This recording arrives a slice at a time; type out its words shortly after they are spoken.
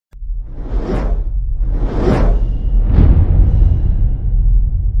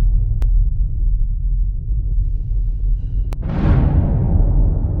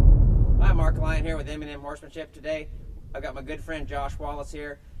M Horsemanship. Today, I've got my good friend Josh Wallace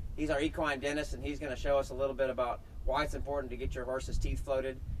here. He's our equine dentist, and he's going to show us a little bit about why it's important to get your horse's teeth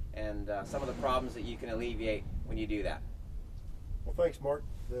floated and some of the problems that you can alleviate when you do that. Well, thanks, Mark.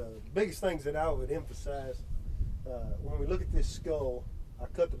 The biggest things that I would emphasize, when we look at this skull, I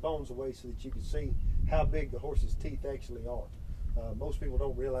cut the bones away so that you can see how big the horse's teeth actually are. Most people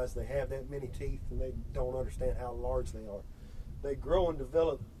don't realize they have that many teeth, and they don't understand how large they are. They grow and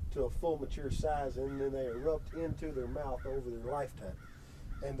develop to a full mature size, and then they erupt into their mouth over their lifetime.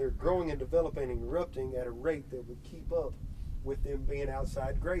 And they're growing and developing and erupting at a rate that would keep up with them being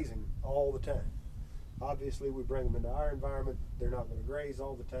outside grazing all the time. Obviously, we bring them into our environment, they're not going to graze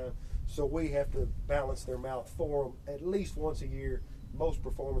all the time, so we have to balance their mouth for them at least once a year. Most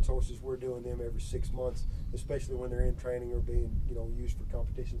performance horses, we're doing them every 6 months, especially when they're in training or being, used for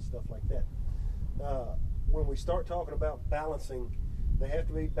competition, stuff like that. When we start talking about balancing, they have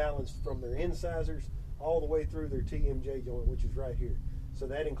to be balanced from their incisors all the way through their TMJ joint, which is right here. So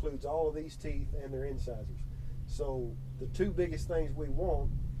that includes all of these teeth and their incisors. So the two biggest things we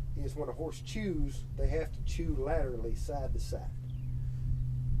want is when a horse chews, they have to chew laterally, side to side.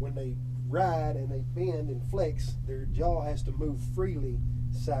 When they ride and they bend and flex, their jaw has to move freely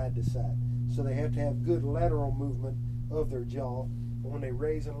side to side. So they have to have good lateral movement of their jaw. And when they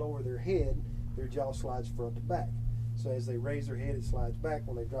raise and lower their head, their jaw slides front to back. So as they raise their head, it slides back.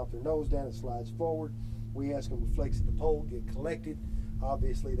 When they drop their nose down, it slides forward. We ask them to flex at the pole, get collected.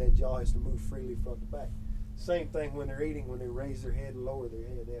 Obviously, that jaw has to move freely front to back. Same thing when they're eating. When they raise their head and lower their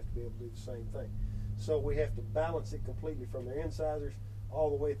head, they have to be able to do the same thing. So we have to balance it completely from their incisors all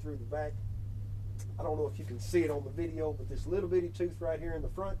the way through the back. I don't know if you can see it on the video, but this little bitty tooth right here in the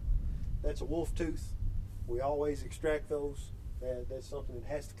front, that's a wolf tooth. We always extract those. That's something that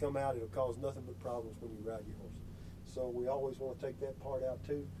has to come out. It'll cause nothing but problems when you ride your horse. So we always want to take that part out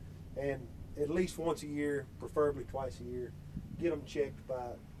too. And at least once a year, preferably twice a year, get them checked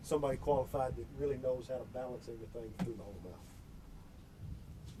by somebody qualified that really knows how to balance everything through the whole mouth.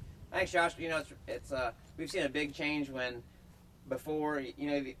 Thanks, Josh. It's we've seen a big change when before,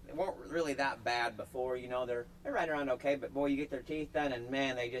 they weren't really that bad before. They're right around okay, but boy, you get their teeth done, and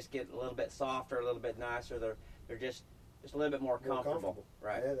man, they just get a little bit softer, a little bit nicer. They're just a little bit more comfortable.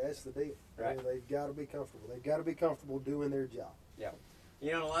 Right. Yeah, that's the deal. Right. They've got to be comfortable. They've got to be comfortable doing their job. Yeah.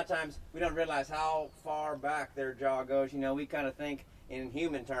 A lot of times we don't realize how far back their jaw goes. We kind of think in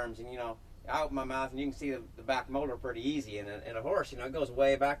human terms, and I open my mouth and you can see the back molar pretty easy. And a horse, it goes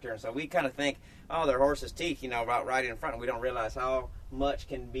way back there. And so we kind of think, oh, their horse's teeth, right in front. And we don't realize how much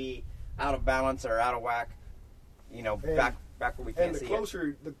can be out of balance or out of whack, back where we can't see it. And the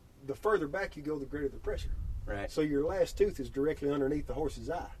closer, the further back you go, the greater the pressure. Right. So your last tooth is directly underneath the horse's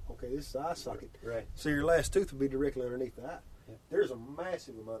eye. Okay, this is the eye socket. Right. So your last tooth will be directly underneath the eye. Yep. There's a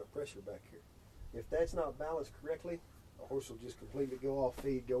massive amount of pressure back here. If that's not balanced correctly, a horse will just completely go off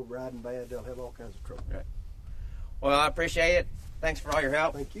feed, go riding bad. They'll have all kinds of trouble. Right. Well, I appreciate it. Thanks for all your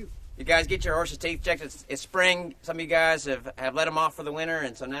help. Thank you. You guys get your horse's teeth checked. It's spring. Some of you guys have let them off for the winter,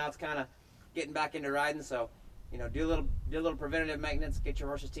 and so now it's kind of getting back into riding. So, do a little preventative maintenance. Get your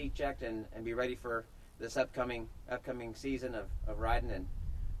horse's teeth checked, and be ready for this upcoming season of riding. And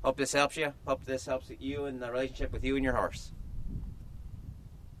hope this helps you. Hope this helps you in the relationship with you and your horse.